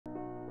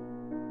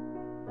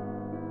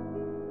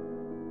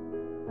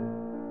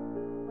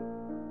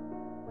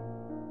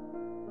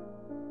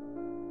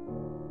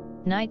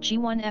Knight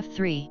g1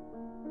 f3,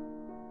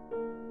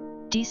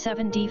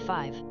 d7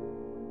 d5,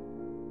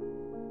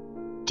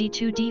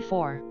 d2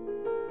 d4,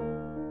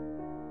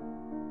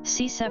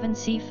 c7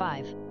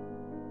 c5,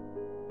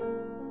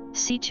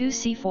 c2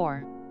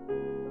 c4,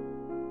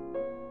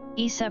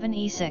 e7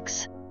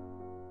 e6,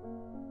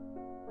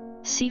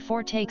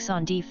 c4 takes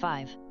on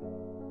d5,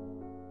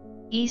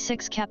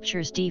 e6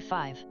 captures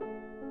d5,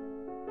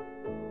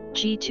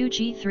 g2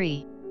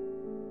 g3,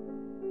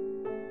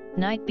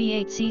 knight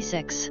b8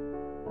 c6,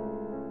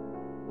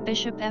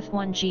 bishop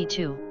f1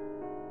 g2,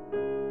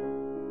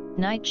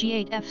 knight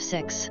g8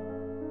 f6,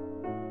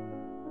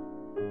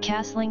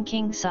 castling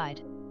king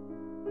side,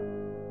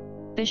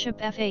 bishop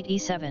f8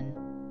 e7,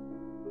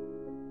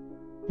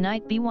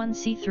 knight b1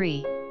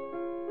 c3,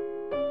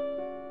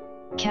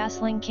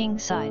 castling king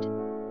side,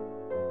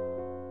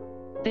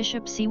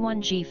 bishop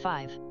c1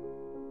 g5,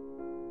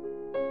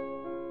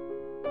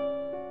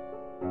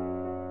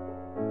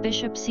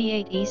 bishop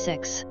c8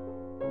 e6,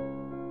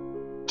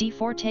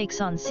 d4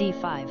 takes on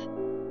c5,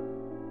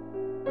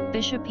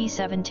 bishop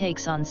e7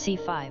 takes on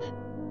c5,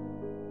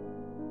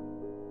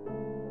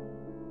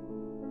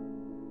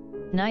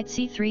 knight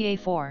c3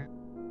 a4,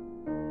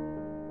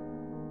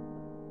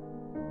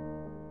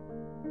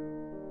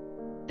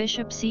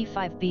 bishop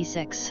c5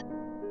 b6,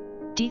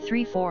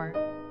 d3 4,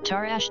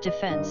 Tarash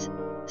defense,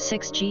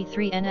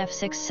 6g3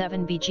 nf6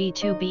 7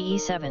 bg2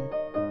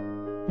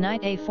 be7,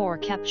 knight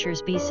a4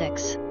 captures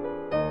b6,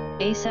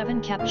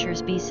 a7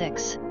 captures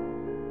b6,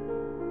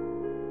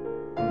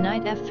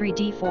 knight f3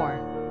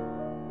 d4,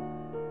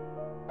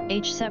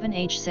 h7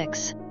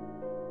 h6,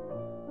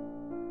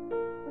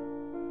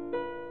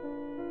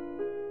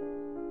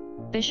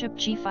 bishop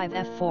g5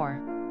 f4,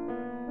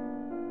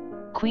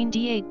 queen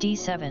d8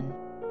 d7,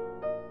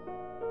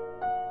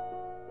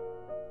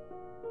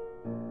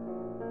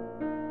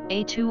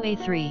 a2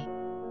 a3,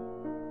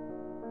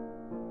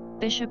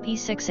 bishop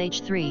e6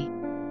 h3,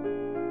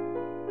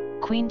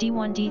 queen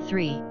d1 d3,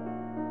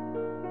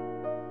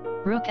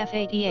 rook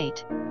f8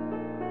 e8,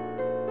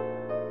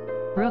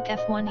 rook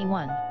f1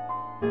 e1,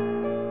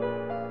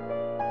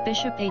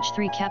 bishop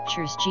h3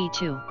 captures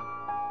g2,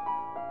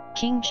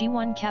 king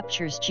g1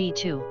 captures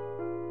g2,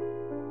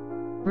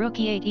 rook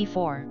e8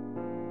 e4,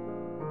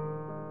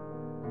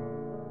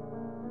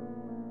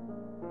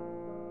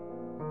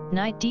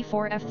 knight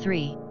d4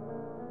 f3,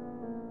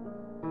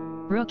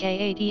 rook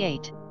a8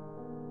 e8,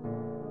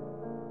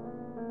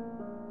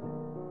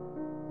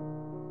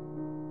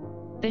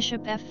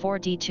 bishop f4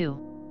 d2,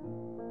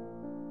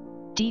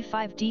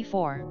 d5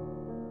 d4,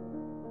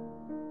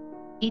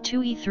 e2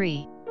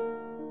 e3,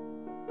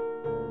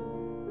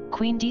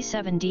 queen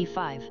d7 d5,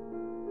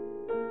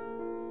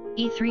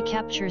 e3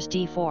 captures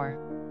d4,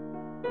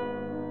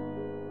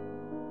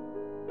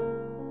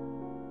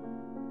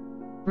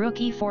 rook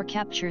e4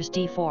 captures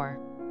d4,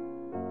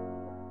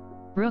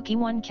 rook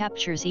e1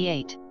 captures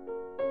e8,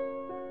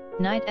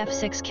 knight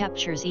f6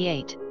 captures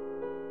e8,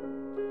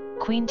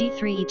 queen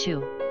d3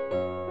 e2,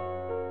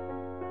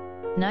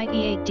 knight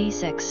e8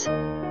 d6,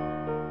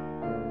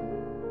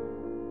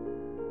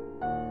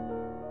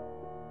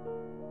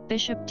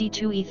 bishop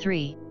d2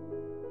 e3,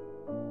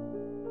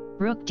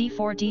 rook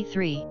d4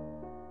 d3,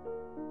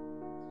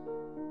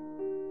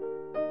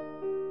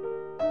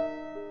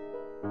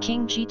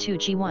 king g2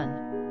 g1,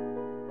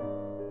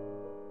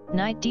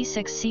 knight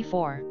d6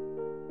 c4,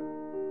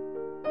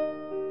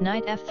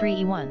 knight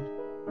f3 e1,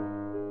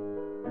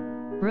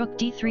 rook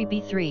d3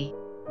 b3,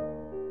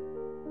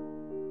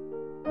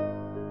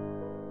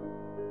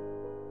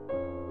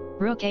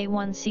 rook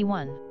a1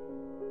 c1,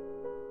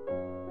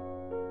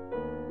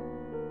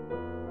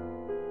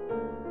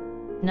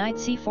 knight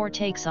c4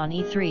 takes on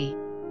e3,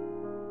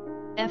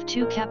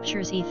 f2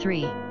 captures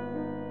e3,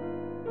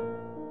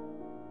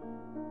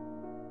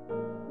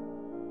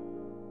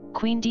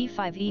 queen d5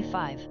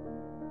 e5,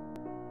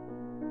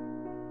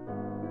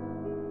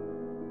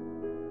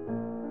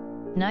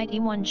 knight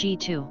e1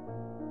 g2,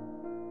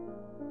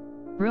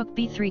 rook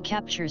b3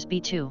 captures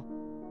b2,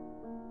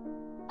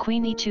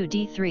 queen e2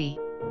 d3,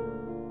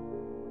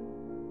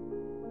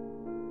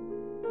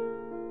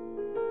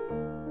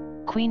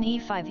 queen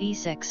e5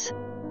 e6,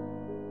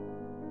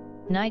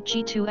 knight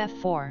g2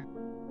 f4,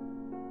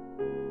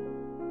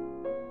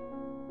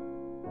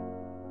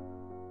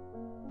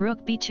 rook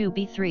b2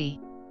 b3,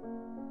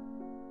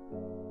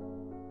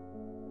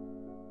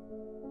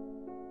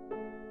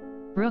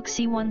 rook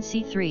c1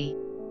 c3,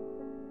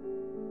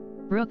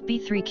 rook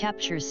b3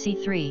 captures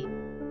c3,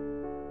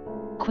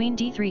 queen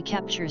d3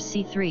 captures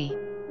c3,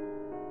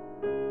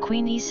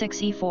 queen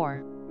e6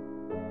 e4,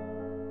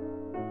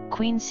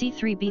 queen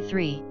c3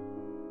 b3,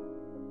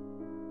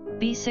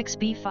 b6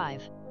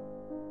 b5,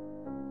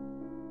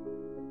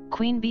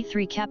 queen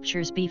b3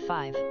 captures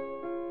b5,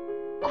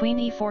 queen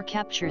e4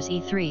 captures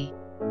e3,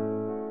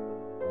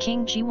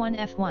 king g1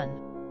 f1,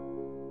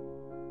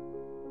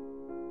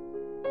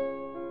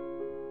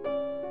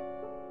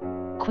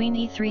 queen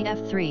e3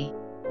 f3,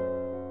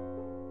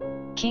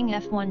 king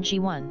f1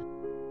 g1,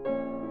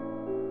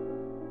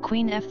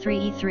 queen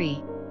f3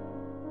 e3,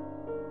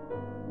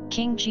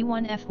 king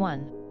g1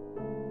 f1,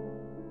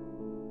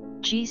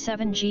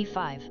 g7 g5.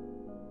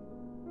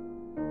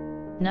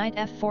 Knight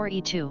f4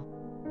 e2.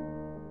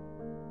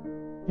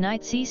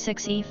 Knight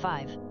c6 e5.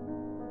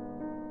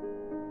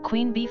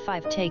 Queen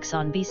b5 takes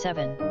on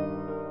b7.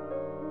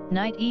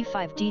 Knight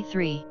e5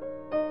 d3.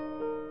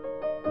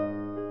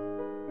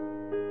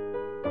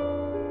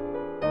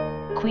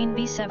 Queen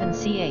b7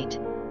 c8.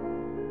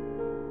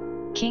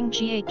 King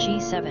g8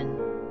 g7.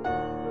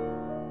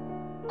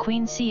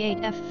 Queen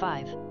c8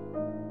 f5.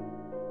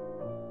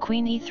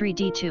 Queen e3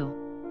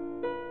 d2.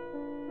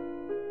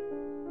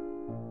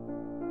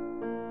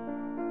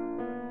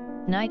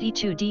 Knight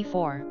e2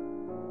 d4.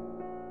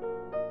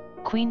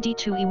 Queen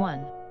d2 e1.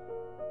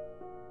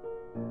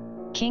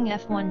 King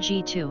f1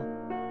 g2.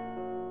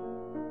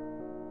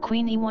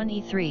 Queen e1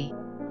 e3.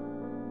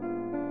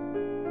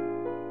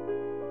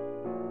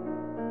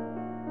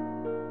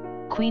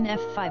 Queen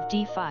f5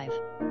 d5.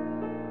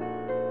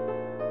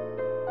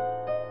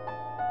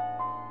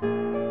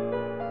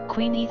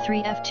 Queen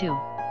e3 f2.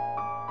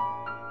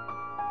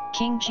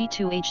 King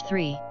g2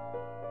 h3.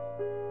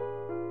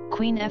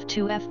 Queen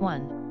f2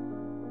 f1.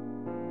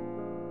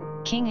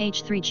 King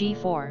h3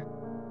 g4.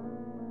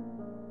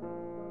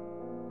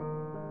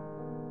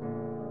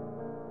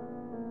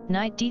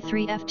 Knight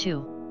d3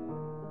 f2.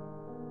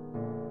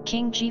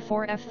 King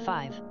g4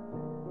 f5.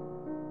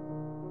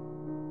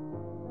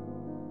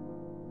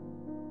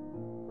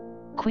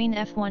 Queen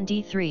f1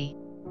 d3.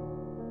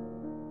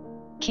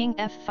 King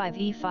f5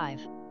 e5.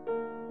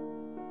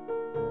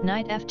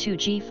 Knight f2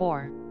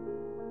 g4.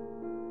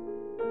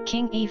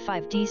 King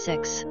e5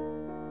 d6.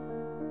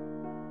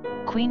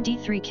 Queen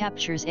d3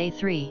 captures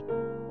a3.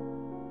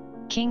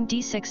 King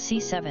d6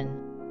 c7.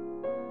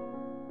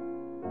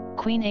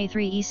 Queen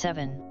a3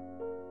 e7.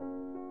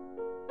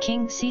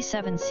 King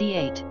c7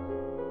 c8.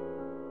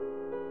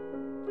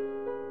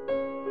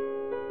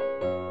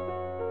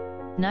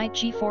 Knight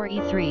g4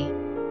 e3.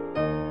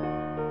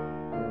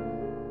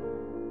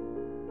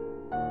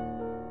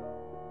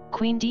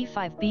 Queen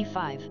d5 b5.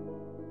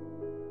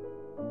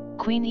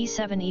 Queen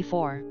e7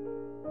 e4.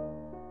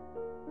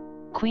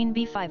 Queen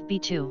b5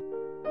 b2.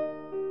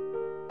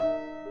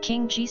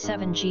 King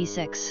g7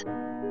 g6.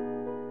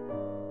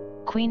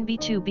 Queen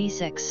b2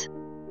 b6.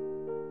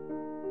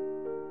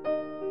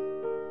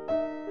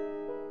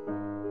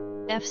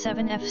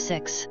 f7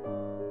 f6.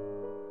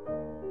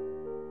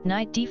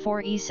 Knight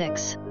d4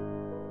 e6.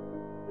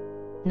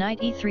 Knight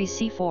e3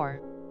 c4.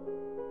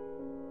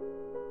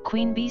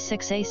 Queen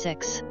b6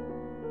 a6.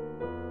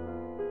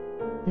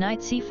 Knight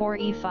c4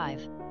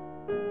 e5.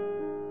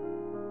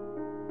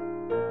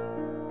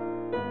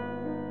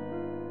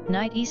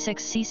 Knight e6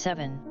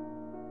 c7.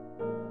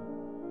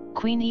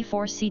 Queen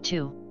e4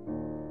 c2.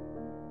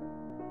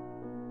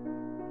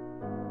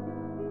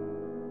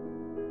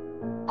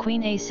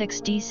 Queen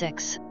a6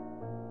 d6.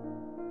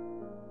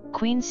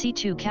 Queen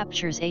c2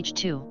 captures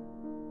h2.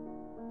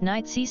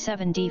 Knight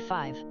c7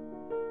 d5.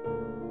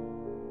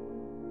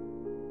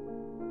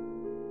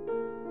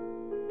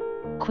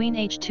 Queen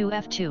h2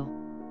 f2.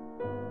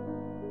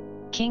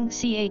 King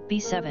c8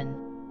 b7.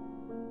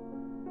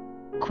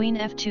 Queen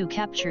f2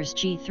 captures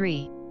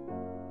g3.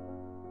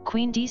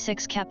 Queen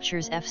d6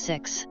 captures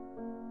f6.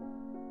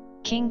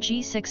 King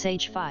g6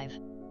 h5.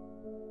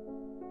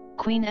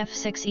 Queen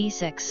f6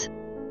 e6.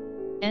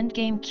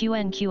 Endgame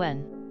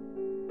qn.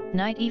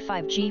 Knight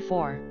e5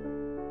 g4.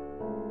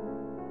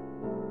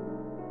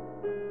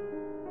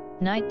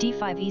 Knight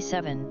d5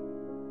 e7.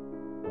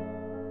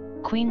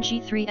 Queen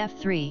g3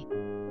 f3.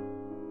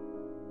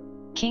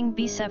 King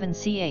b7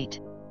 c8.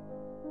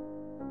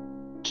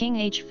 King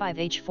h5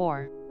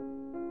 h4.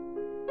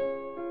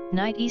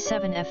 Knight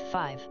e7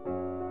 f5.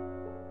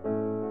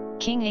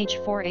 King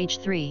h4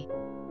 h3.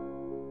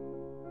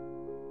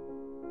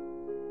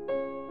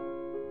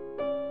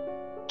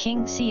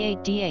 King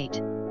c8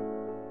 d8.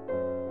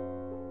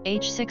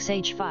 h6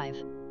 h5.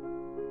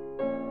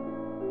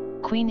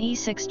 Queen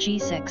e6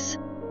 g6.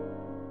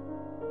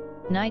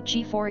 Knight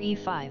g4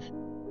 e5.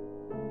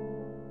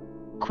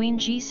 Queen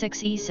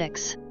g6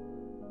 e6.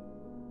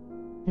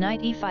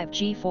 Knight e5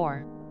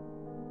 g4.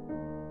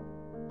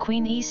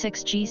 Queen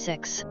e6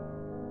 g6.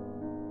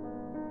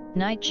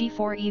 Knight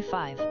g4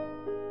 e5.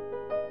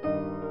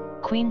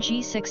 Queen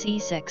g6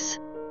 e6.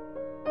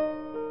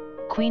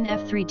 Queen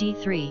f3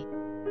 d3.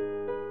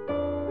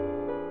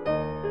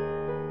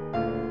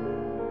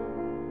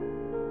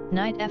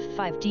 Knight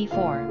f5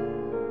 d4.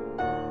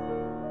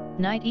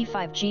 Knight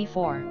e5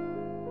 g4.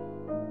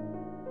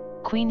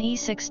 Queen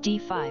e6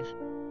 d5.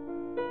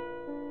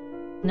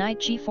 Knight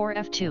g4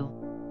 f2.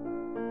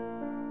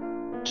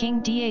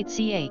 King d8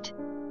 c8.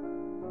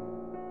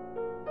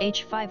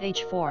 h5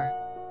 h4.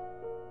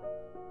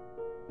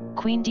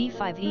 Queen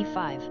d5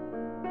 e5.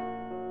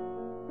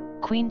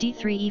 Queen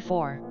d3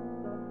 e4.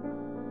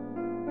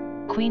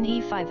 Queen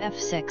e5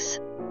 f6.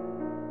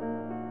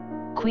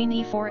 Queen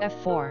e4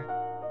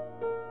 f4.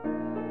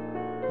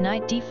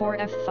 Knight d4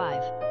 f5.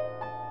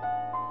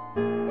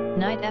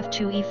 Knight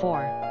f2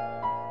 e4.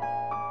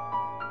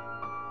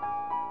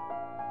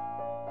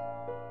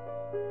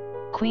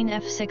 Queen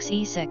f6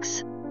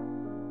 e6.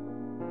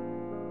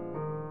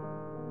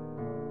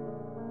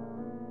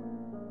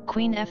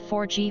 Queen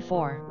f4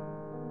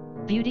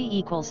 g4. Beauty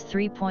equals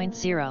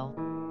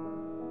 3.0.